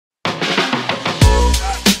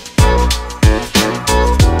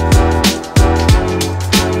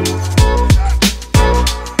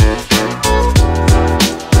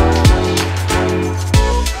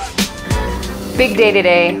Big day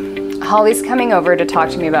today. Holly's coming over to talk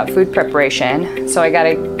to me about food preparation. So I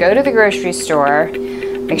gotta go to the grocery store,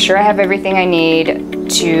 make sure I have everything I need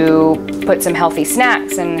to put some healthy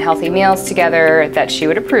snacks and healthy meals together that she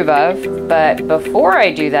would approve of. But before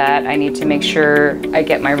I do that, I need to make sure I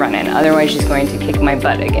get my run in. Otherwise she's going to kick my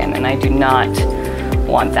butt again, and I do not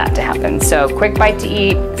want that to happen. So quick bite to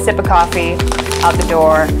eat, sip of coffee, out the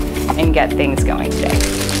door, and get things going today.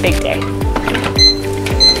 Big day.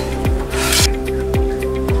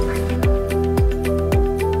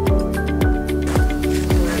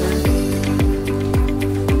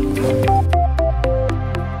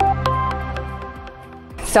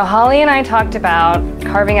 So Holly and I talked about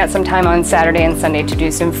carving out some time on Saturday and Sunday to do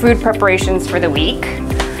some food preparations for the week.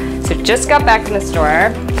 So just got back from the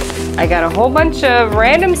store. I got a whole bunch of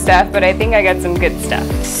random stuff, but I think I got some good stuff.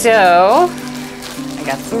 So I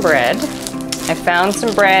got some bread. I found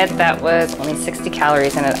some bread that was only 60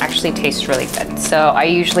 calories and it actually tastes really good. So I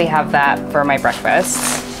usually have that for my breakfast.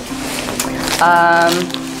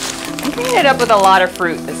 I'm gonna end up with a lot of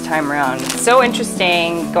fruit this time around. It's so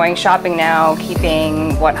interesting going shopping now,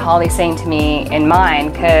 keeping what Holly's saying to me in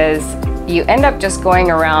mind, because you end up just going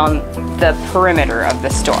around the perimeter of the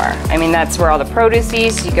store. I mean, that's where all the produce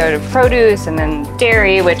is. You go to produce and then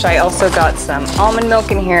dairy, which I also got some almond milk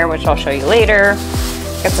in here, which I'll show you later.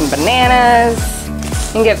 Got some bananas.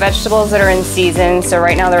 You can get vegetables that are in season. So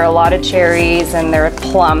right now there are a lot of cherries and there are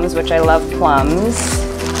plums, which I love plums.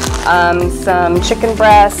 Some chicken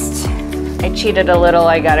breast. I cheated a little,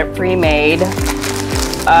 I got it pre-made.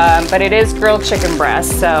 But it is grilled chicken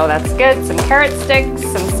breast, so that's good. Some carrot sticks,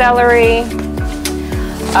 some celery.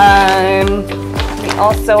 We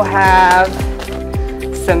also have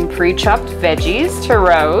some pre-chopped veggies to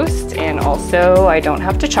roast, and also I don't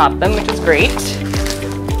have to chop them, which is great.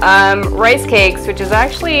 Rice cakes, which is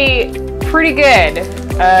actually pretty good.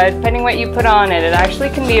 Depending what you put on it, it actually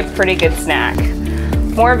can be a pretty good snack.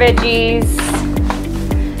 More veggies.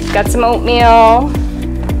 Got some oatmeal.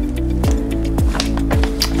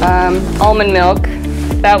 Almond milk.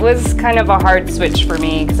 That was kind of a hard switch for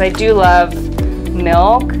me because I do love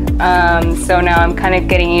milk. So now I'm kind of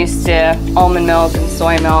getting used to almond milk and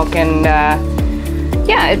soy milk, and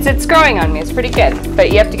yeah, it's growing on me. It's pretty good,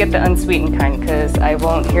 but you have to get the unsweetened kind because I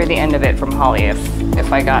won't hear the end of it from Holly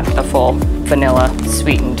if I got the full vanilla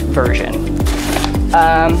sweetened version.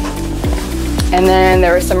 And then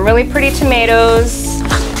there were some really pretty tomatoes.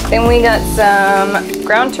 Then we got some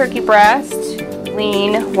ground turkey breast,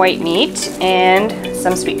 lean white meat, and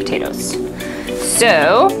some sweet potatoes.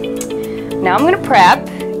 So now I'm gonna prep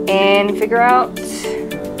and figure out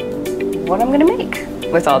what I'm gonna make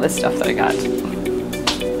with all this stuff that I got.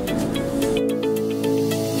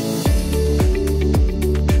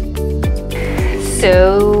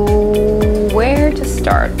 So where to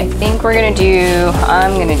start? I think I'm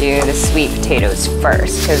gonna do the sweet potatoes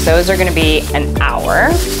first because those are gonna be an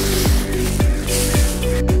hour.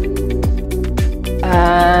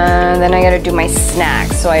 Then I gotta do my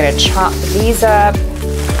snacks. So I gotta chop these up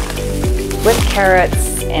with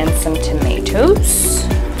carrots and some tomatoes.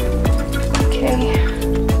 Okay.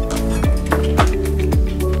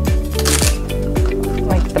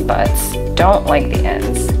 Like the butts, don't like the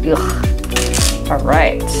ends. Ugh. All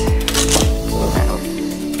right.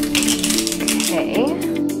 Okay.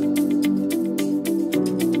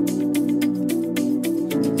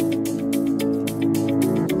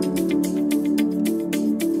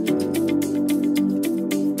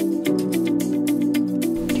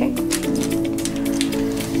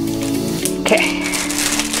 Okay,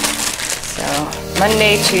 so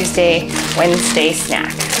Monday, Tuesday, Wednesday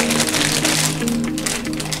snack.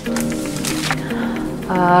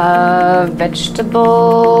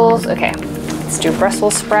 Vegetables, okay, let's do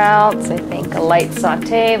Brussels sprouts. I think a light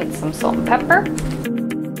saute with some salt and pepper.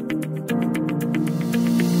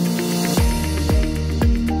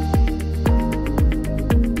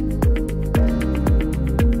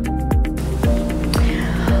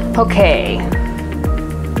 Okay.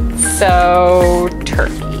 So,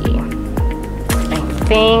 turkey. I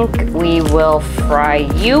think we will fry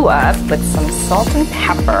you up with some salt and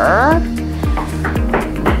pepper.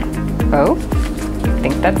 Oh, I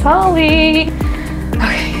think that's Holly.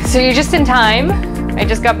 Okay, so you're just in time. I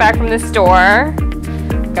just got back from the store.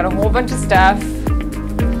 Got a whole bunch of stuff.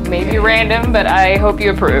 Maybe random, but I hope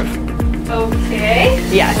you approve. Okay.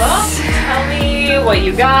 Yes. Well, tell me what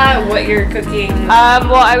you got, what you're cooking.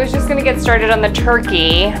 Well, I was just gonna get started on the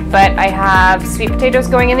turkey, but I have sweet potatoes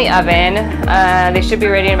going in the oven. They should be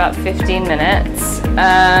ready in about 15 minutes.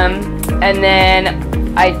 And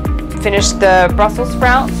then I finished the Brussels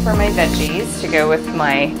sprouts for my veggies to go with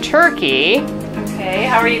my turkey. Okay,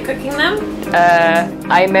 how are you cooking them?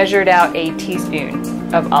 I measured out a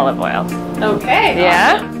teaspoon of olive oil. Okay.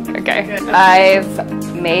 Yeah? Awesome. Okay. Good.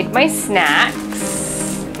 I've made my snacks.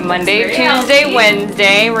 Monday, very Tuesday, healthy.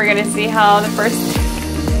 Wednesday. We're gonna see how the first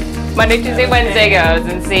Monday, Tuesday, Wednesday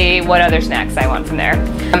goes and see what other snacks I want from there.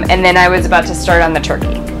 And then I was about to start on the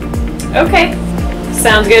turkey. Okay.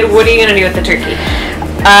 Sounds good. What are you gonna do with the turkey?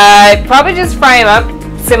 Probably just fry them up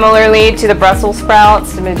similarly to the Brussels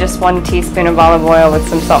sprouts. I mean, just 1 teaspoon of olive oil with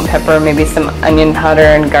some salt and pepper, maybe some onion powder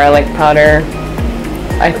and garlic powder.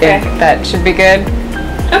 I think that should be good.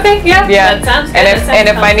 Okay. Yeah. Yeah. That sounds good. And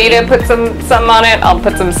if I need to put something on it, I'll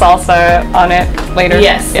put some salsa on it later.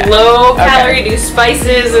 Yes. Yeah. Low calorie. Do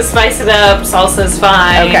spices. Spice it up. Salsa's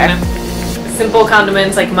fine. Okay. Simple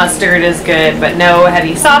condiments like mustard is good, but no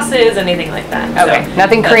heavy sauces, anything like that. Okay. So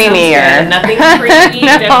Nothing that creamy sounds or good. Nothing creamy.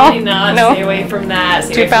 No, Definitely not. no. Stay away from that.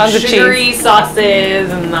 Stay 2 away from pounds of cheese. sugary sauces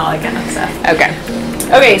and all that kind of stuff. Okay.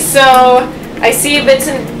 Okay, so I see bits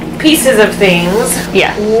and pieces of things.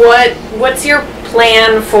 Yeah. What's your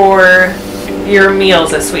plan for your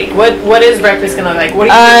meals this week? What is breakfast gonna look like? What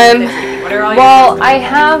are you doing this week? What are all Well, your I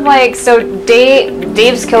have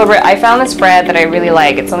Dave's Killer Bread. I found this bread that I really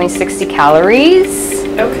like. It's only 60 calories.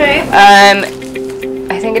 Okay.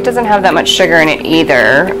 I think it doesn't have that much sugar in it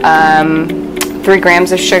either. 3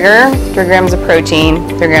 grams of sugar, 3 grams of protein,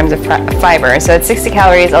 3 grams of fiber. So it's 60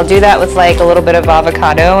 calories. I'll do that with like a little bit of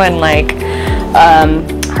avocado and like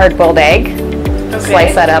hard-boiled egg.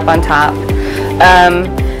 Slice that up on top.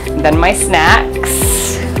 Then my snacks.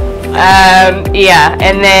 Yeah,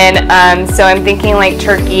 and then so I'm thinking like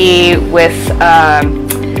turkey with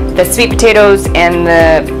the sweet potatoes and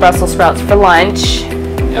the Brussels sprouts for lunch.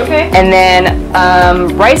 Okay. And then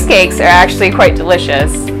rice cakes are actually quite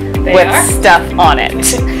delicious with are? stuff on it.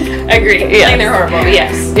 Agreed. Yes. Plain or horrible.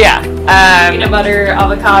 Yes. Yeah. Peanut butter,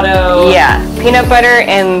 avocado. Yeah. Peanut butter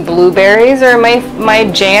and blueberries are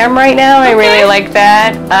my jam right now. I really like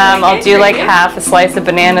that. I'll do like half a slice of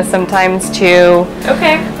banana sometimes too.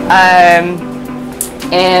 Okay.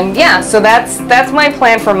 And yeah, so that's my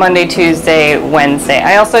plan for Monday, Tuesday, Wednesday.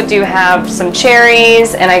 I also do have some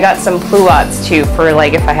cherries, and I got some pluots too for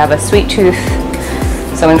like if I have a sweet tooth.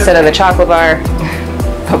 So instead of the chocolate bar,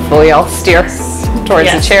 hopefully I'll steer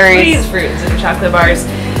towards the cherries. Please, fruits and chocolate bars.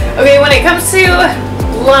 Okay, when it comes to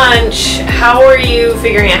lunch, how are you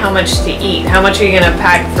figuring out how much to eat? How much are you gonna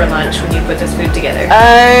pack for lunch when you put this food together?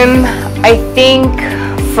 I think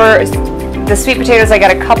for the sweet potatoes, I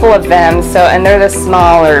got a couple of them, and they're the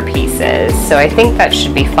smaller pieces. So I think that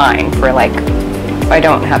should be fine for like, I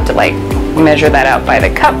don't have to like measure that out by the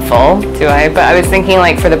cupful, do I? But I was thinking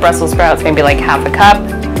like for the Brussels sprouts, maybe like half a cup,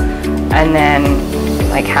 and then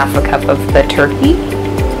like half a cup of the turkey.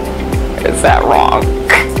 Is that wrong?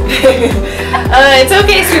 It's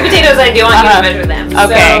okay, sweet potatoes, I do want you to measure them.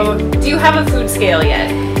 Okay. So, do you have a food scale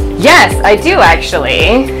yet? Yes, I do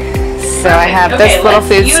actually. So I have this little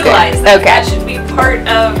food scale. Utilize that. That should be part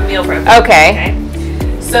of meal prep. Okay.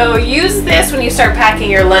 So use this when you start packing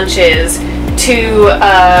your lunches to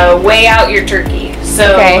weigh out your turkey.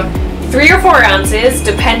 So 3 or 4 ounces,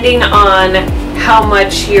 depending on how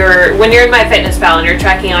much when you're in MyFitnessPal and you're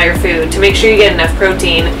tracking all your food, to make sure you get enough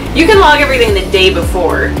protein. You can log everything the day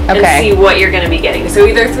before and see what you're going to be getting. So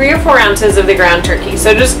either 3 or 4 ounces of the ground turkey.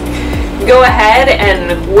 So just go ahead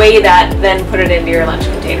and weigh that, then put it into your lunch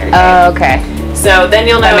container. Okay. So then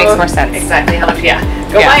you'll know. That makes more sense. Exactly how much. Yeah.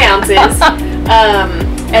 Go by ounces.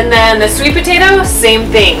 And then the sweet potato, same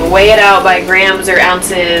thing. Weigh it out by grams or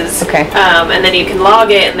ounces. Okay. And then you can log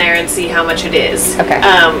it in there and see how much it is. Okay.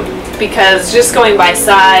 Because just going by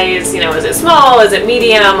size, is it small, is it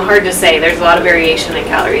medium, hard to say. There's a lot of variation in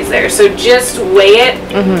calories there. So just weigh it,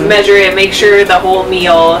 measure it, make sure the whole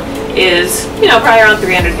meal is, probably around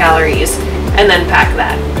 300 calories, and then pack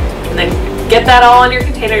that. And then get that all in your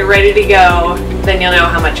container ready to go. Then you'll know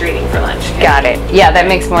how much you're eating for lunch. Okay? Got it. Yeah, that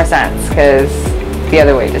makes more sense because the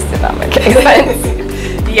other way just did not make any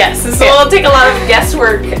sense. Yes, so it'll take a lot of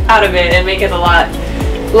guesswork out of it and make it a lot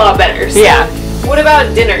better. So yeah. What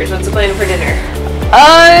about dinners? What's the plan for dinner?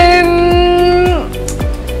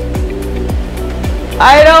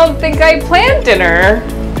 I don't think I planned dinner.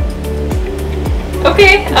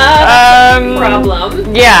 Okay.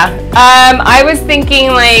 Problem. Yeah. I was thinking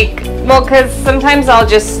because sometimes I'll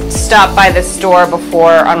just stop by the store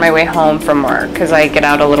on my way home from work because I get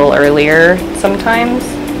out a little earlier sometimes.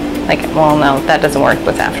 No, that doesn't work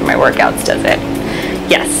with after my workouts, does it?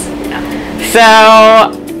 Yes. So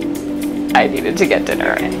I needed to get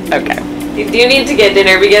dinner. Okay. You do need to get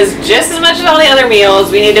dinner because just as much as all the other meals,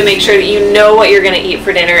 we need to make sure that you know what you're going to eat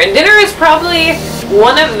for dinner. And dinner is probably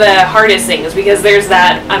one of the hardest things because there's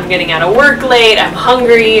that I'm getting out of work late, I'm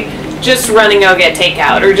hungry. just run and go get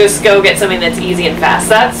takeout or just go get something that's easy and fast.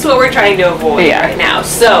 That's what we're trying to avoid right now.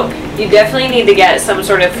 So you definitely need to get some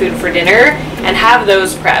sort of food for dinner and have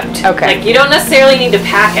those prepped. Okay. Like, you don't necessarily need to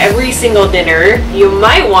pack every single dinner. You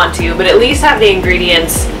might want to, but at least have the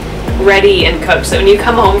ingredients ready and cooked. So when you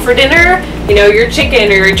come home for dinner, you know, your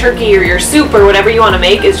chicken or your turkey or your soup or whatever you want to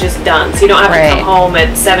make is just done. So you don't have to come home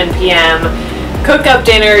at 7 p.m., cook up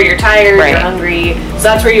dinner, you're tired, you're hungry. So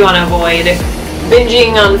that's where you want to avoid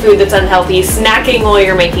binging on food that's unhealthy, snacking while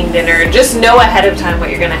you're making dinner. Just know ahead of time what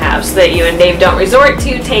you're going to have so that you and Dave don't resort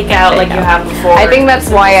to takeout like you have before. I think that's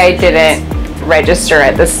why I didn't register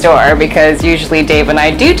at the store, because usually Dave and I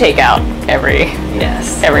do take out every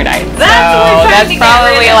night. That's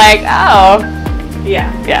probably like,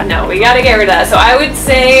 no, we got to get rid of that. So I would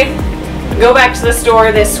say go back to the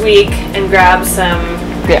store this week and grab some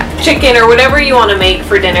chicken or whatever you want to make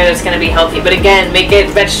for dinner that's going to be healthy. But again, make it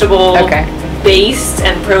vegetable based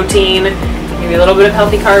and protein. Maybe a little bit of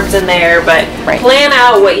healthy carbs in there, but plan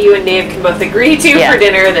out what you and Dave can both agree to for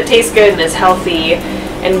dinner that tastes good and is healthy,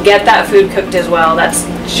 and get that food cooked as well. That's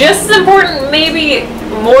just as important, maybe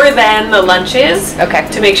more than the lunches.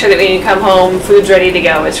 To make sure that when you come home, food's ready to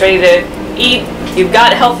go. It's ready to eat. You've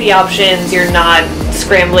got healthy options. You're not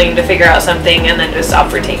scrambling to figure out something and then just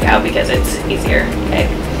opt for takeout because it's easier.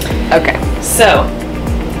 So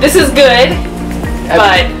this is good,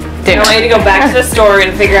 but I want you to go back to the store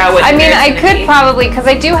and figure out what. I mean, I could probably, because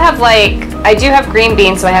I do have green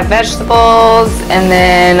beans, so I have vegetables, and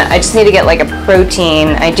then I just need to get like a protein.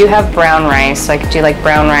 I do have brown rice, so I could do like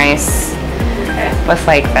brown rice with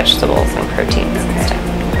like vegetables and proteins and stuff.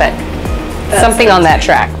 But something on that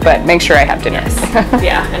track, but make sure I have dinner.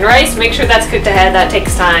 And rice, make sure that's cooked ahead. That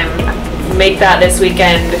takes time. Make that this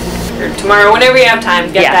weekend or tomorrow, whenever you have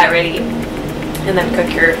time. Get that ready, and then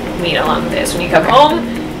cook your meat along with this. When you come home,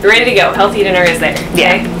 you're ready to go. Healthy dinner is there.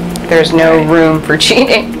 There's no room for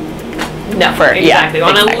cheating. No, exactly. We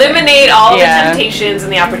want to eliminate all the temptations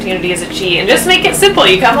and the opportunities to cheat, and just make it simple.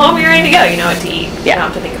 You come home, you're ready to go. You know what to eat. You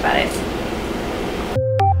don't have to think about it.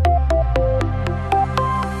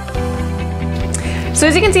 So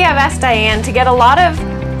as you can see, I've asked Diane to get a lot of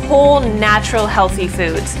whole, natural, healthy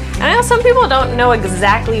foods. And I know some people don't know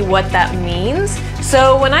exactly what that means.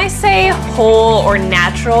 So when I say whole or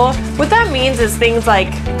natural, what that means is things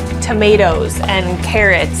like tomatoes and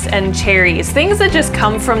carrots and cherries, things that just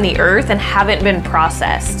come from the earth and haven't been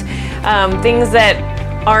processed. Things that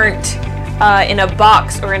aren't in a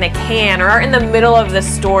box or in a can or aren't in the middle of the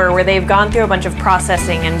store where they've gone through a bunch of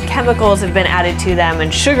processing and chemicals have been added to them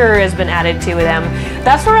and sugar has been added to them.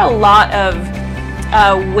 That's where a lot of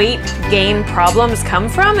weight gain problems come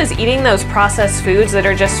from, is eating those processed foods that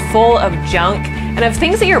are just full of junk and of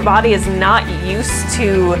things that your body is not used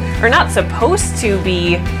to or not supposed to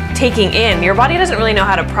be taking in. Your body doesn't really know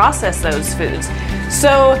how to process those foods.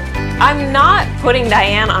 So I'm not putting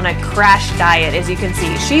Diane on a crash diet, as you can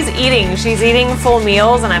see. She's eating full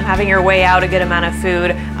meals, and I'm having her weigh out a good amount of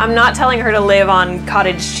food. I'm not telling her to live on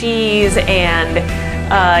cottage cheese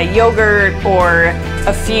and yogurt or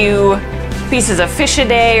a few pieces of fish a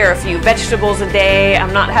day or a few vegetables a day.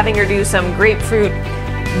 I'm not having her do some grapefruit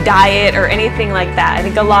diet or anything like that. I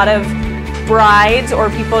think a lot of brides or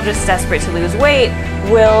people just desperate to lose weight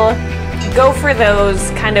will go for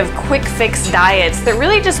those kind of quick fix diets that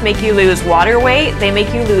really just make you lose water weight. They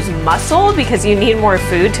make you lose muscle because you need more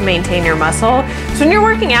food to maintain your muscle. So when you're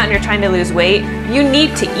working out and you're trying to lose weight, you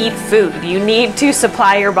need to eat food. You need to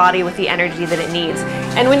supply your body with the energy that it needs.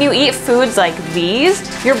 And when you eat foods like these,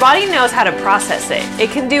 your body knows how to process it.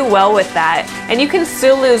 It can do well with that. And you can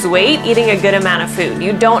still lose weight eating a good amount of food.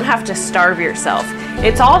 You don't have to starve yourself.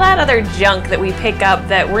 It's all that other junk that we pick up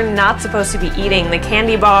that we're not supposed to be eating, the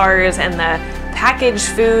candy bars and the packaged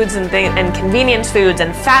foods and convenience foods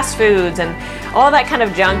and fast foods and all that kind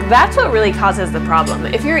of junk. That's what really causes the problem.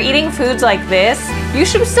 If you're eating foods like this, you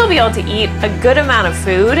should still be able to eat a good amount of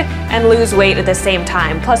food and lose weight at the same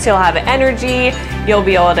time. Plus you'll have energy, you'll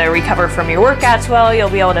be able to recover from your workouts well, you'll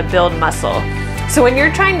be able to build muscle. So when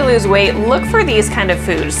you're trying to lose weight, look for these kind of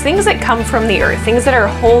foods, things that come from the earth, things that are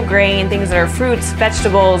whole grain, things that are fruits,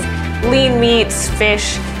 vegetables, lean meats,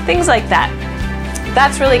 fish, things like that.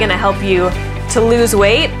 That's really gonna help you to lose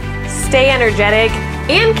weight, stay energetic,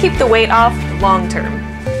 and keep the weight off long term.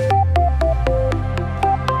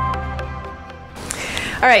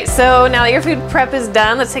 All right, so now that your food prep is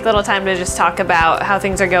done, let's take a little time to just talk about how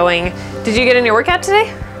things are going. Did you get in your workout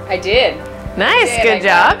today? I did. Nice, good I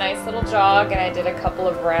got job. a nice little jog, and I did a couple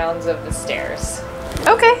of rounds of the stairs.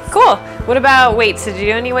 Okay, cool. What about weights? Did you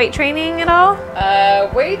do any weight training at all?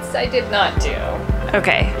 Weights I did not do.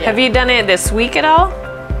 Okay. Yeah. Have you done it this week at all?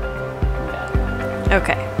 No.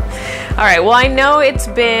 Okay. All right, well, I know it's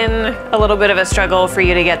been a little bit of a struggle for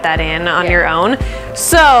you to get that in on your own.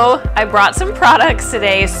 So I brought some products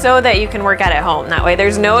today so that you can work out at home. That way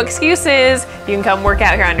there's no excuses. You can come work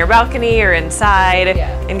out here on your balcony or inside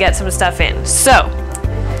and get some stuff in. So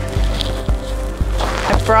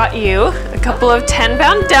I brought you a couple of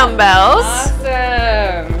 10-pound dumbbells.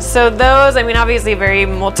 Awesome. So those, I mean, obviously very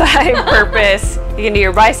multi-purpose. You can do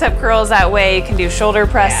your bicep curls that way. You can do shoulder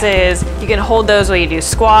presses. You can hold those while you do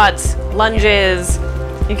squats, lunges.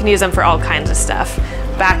 You can use them for all kinds of stuff.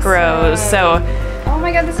 Back rows. So, oh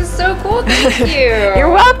my God, this is so cool. Thank you.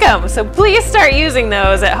 You're welcome. So please start using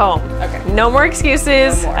those at home. Okay. No more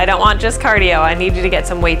excuses. No more. I don't want just cardio. I need you to get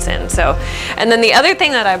some weights in. So, and then the other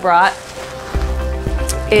thing that I brought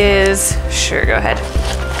is, sure, go ahead.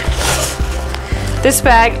 This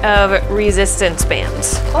bag of resistance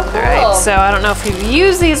bands. Oh, cool. All right, so I don't know if you've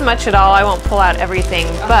used these much at all. I won't pull out everything,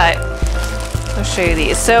 but I'll show you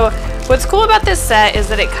these. So what's cool about this set is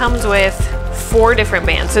that it comes with 4 different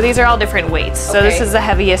bands. So these are all different weights. So this is the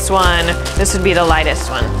heaviest one. This would be the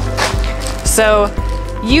lightest one. So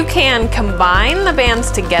you can combine the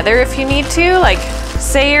bands together if you need to. Like,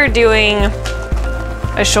 say you're doing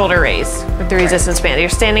a shoulder raise with the resistance band. You're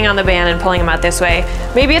standing on the band and pulling them out this way.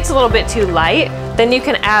 Maybe it's a little bit too light. Then you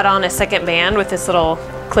can add on a second band with this little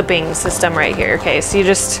clipping system right here. Okay, so you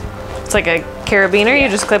just, it's like a carabiner. You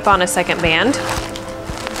just clip on a second band.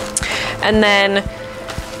 And then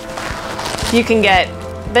you can get,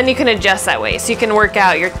 then you can adjust that way. So you can work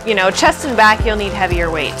out your, you know, chest and back, you'll need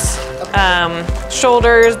heavier weights.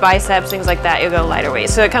 Shoulders, biceps, things like that, you'll go lighter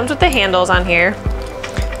weights. So it comes with the handles on here.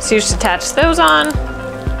 So you just attach those on.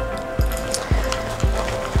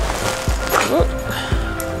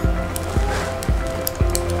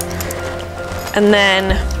 And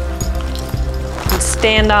then you can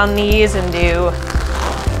stand on these and do,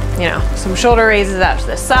 you know, some shoulder raises out to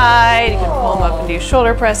the side. You can pull them up and do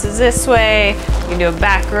shoulder presses this way. You can do a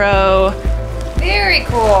back row. Very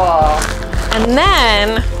cool. And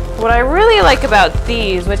then what I really like about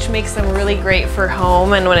these, which makes them really great for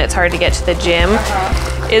home and when it's hard to get to the gym,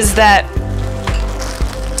 is that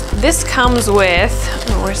this comes with,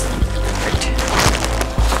 oh, where's the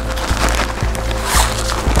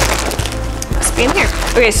must be in here.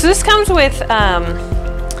 Okay, so this comes with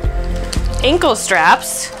ankle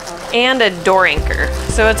straps and a door anchor.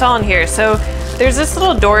 So it's all in here. So there's this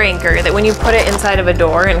little door anchor that when you put it inside of a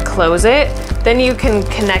door and close it, then you can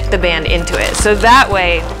connect the band into it. So that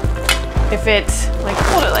way, if it's, like,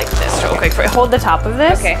 hold it like this real quick. Hold the top of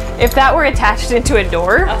this. Okay. If that were attached into a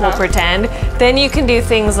door, we'll pretend, then you can do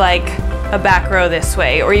things like a back row this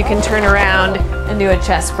way, or you can turn around and do a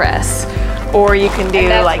chest press, or you can do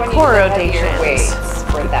like core rotations.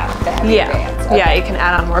 For that, bands. Yeah, you can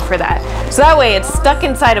add on more for that. So that way it's stuck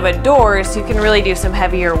inside of a door, so you can really do some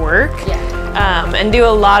heavier work. And do a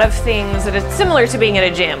lot of things that is similar to being at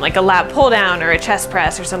a gym, like a lat pull down or a chest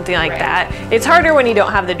press or something like that. It's harder when you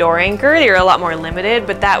don't have the door anchor. You're a lot more limited,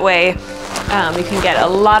 but that way you can get a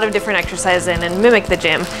lot of different exercises in and mimic the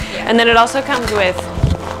gym. And then it also comes with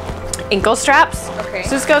ankle straps.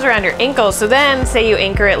 So this goes around your ankles. So then say you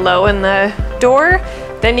anchor it low in the door,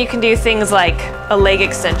 then you can do things like a leg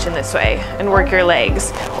extension this way and work your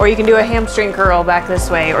legs. Or you can do a hamstring curl back this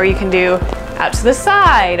way, or you can do out to the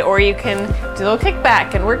side, or you can do a little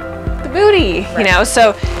kickback and work the booty, you know?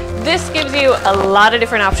 So this gives you a lot of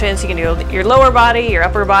different options. You can do your lower body, your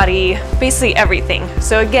upper body, basically everything.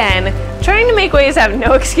 So again, trying to make ways have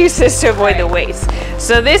no excuses to avoid the weights.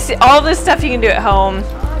 So this, all this stuff you can do at home,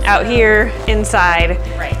 out here, inside.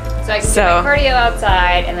 So I can do my cardio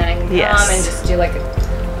outside, and then I can come and just do like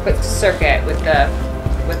a quick circuit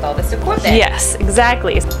with all this equipment. Yes,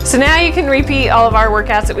 exactly. So now you can repeat all of our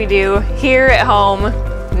workouts that we do here at home.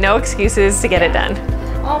 No excuses to get it done.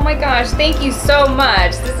 Oh my gosh, thank you so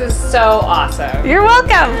much. This is so awesome. You're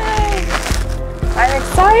welcome. I'm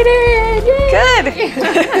excited. Yay.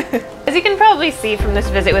 Good. As you can probably see from this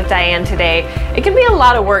visit with Diane today, it can be a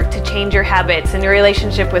lot of work to change your habits and your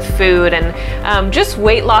relationship with food, and just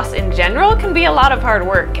weight loss in general can be a lot of hard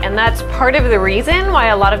work, and that's part of the reason why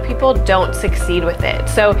a lot of people don't succeed with it.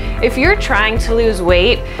 So if you're trying to lose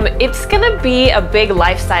weight, it's gonna be a big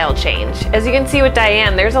lifestyle change. As you can see with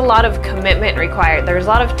Diane, there's a lot of commitment required, there's a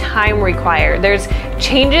lot of time required, there's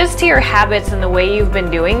changes to your habits and the way you've been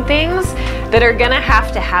doing things that are gonna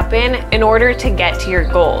have to happen in order to get to your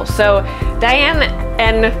goal. So Diane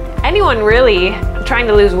and anyone really trying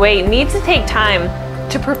to lose weight needs to take time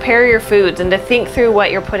to prepare your foods and to think through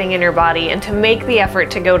what you're putting in your body and to make the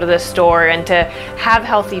effort to go to the store and to have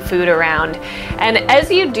healthy food around. And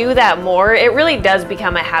as you do that more, it really does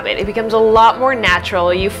become a habit. It becomes a lot more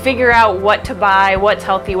natural. You figure out what to buy, what's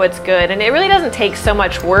healthy, what's good, and it really doesn't take so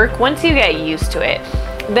much work once you get used to it.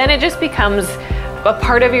 Then it just becomes a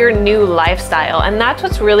part of your new lifestyle, and that's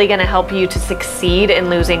what's really going to help you to succeed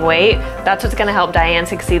in losing weight. That's what's going to help Diane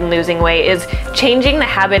succeed in losing weight, is changing the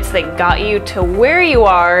habits that got you to where you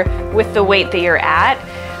are with the weight that you're at,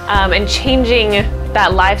 and changing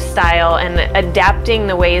that lifestyle and adapting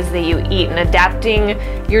the ways that you eat and adapting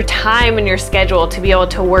your time and your schedule to be able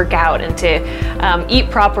to work out and to eat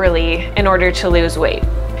properly in order to lose weight.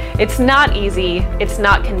 It's not easy, it's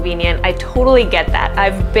not convenient, I totally get that.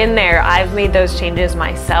 I've been there, I've made those changes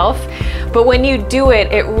myself, but when you do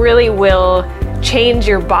it, it really will change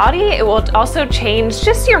your body. It will also change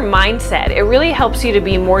just your mindset. It really helps you to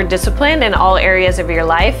be more disciplined in all areas of your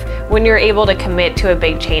life when you're able to commit to a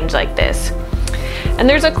big change like this. And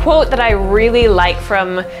there's a quote that I really like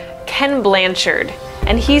from Ken Blanchard,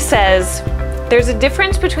 and he says, "There's a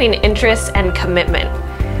difference between interest and commitment.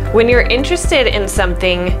 When you're interested in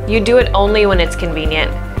something, you do it only when it's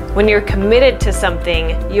convenient. When you're committed to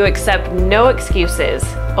something, you accept no excuses,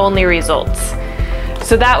 only results."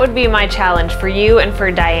 So that would be my challenge for you and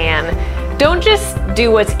for Diane. Don't just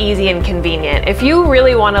do what's easy and convenient. If you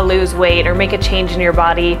really want to lose weight or make a change in your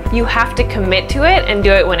body, you have to commit to it and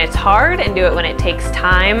do it when it's hard and do it when it takes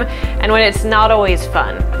time and when it's not always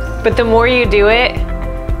fun. But the more you do it,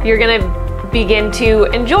 you're gonna begin to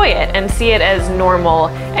enjoy it and see it as normal,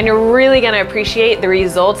 and you're really going to appreciate the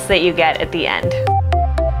results that you get at the end.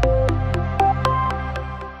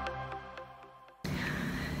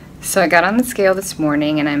 So I got on the scale this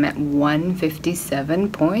morning and I'm at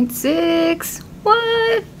 157.6.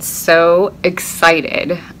 What? So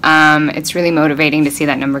excited. It's really motivating to see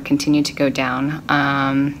that number continue to go down.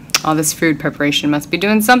 All this food preparation must be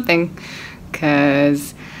doing something,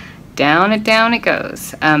 because down it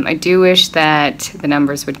goes. I do wish that the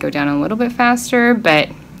numbers would go down a little bit faster, but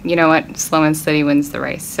you know what? Slow and steady wins the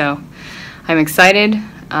race. So I'm excited,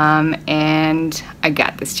 and I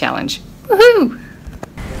got this challenge. Woohoo!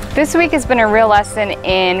 This week has been a real lesson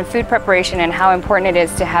in food preparation and how important it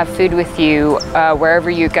is to have food with you wherever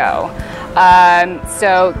you go.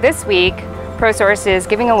 So this week, ProSource is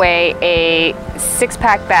giving away a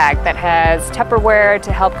 6-pack bag that has Tupperware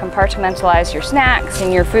to help compartmentalize your snacks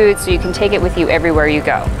and your food so you can take it with you everywhere you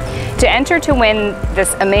go. To enter to win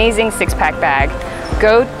this amazing 6-pack bag,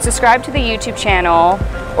 go subscribe to the YouTube channel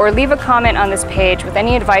or leave a comment on this page with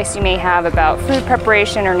any advice you may have about food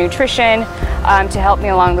preparation or nutrition to help me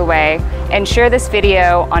along the way, and share this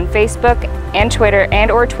video on Facebook and Twitter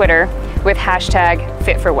with hashtag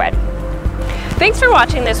 #FitForWed. Thanks for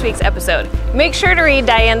watching this week's episode. Make sure to read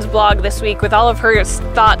Diane's blog this week with all of her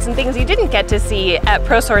thoughts and things you didn't get to see at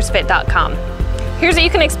ProSourceFit.com. Here's what you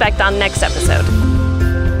can expect on next episode.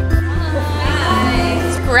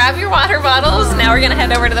 Grab your water bottles. Now we're gonna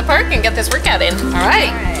head over to the park and get this workout in. All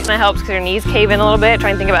right. That helps because your knees cave in a little bit. Try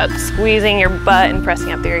and think about squeezing your butt and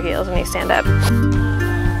pressing up through your heels when you stand up.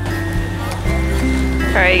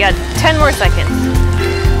 All right, you got 10 more seconds.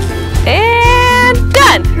 And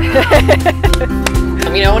done.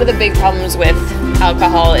 You know, one of the big problems with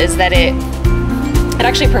alcohol is that it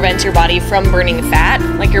actually prevents your body from burning fat.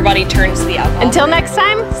 Like, your body turns to the alcohol. Until next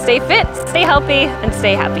time, stay fit, stay healthy, and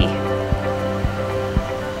stay happy.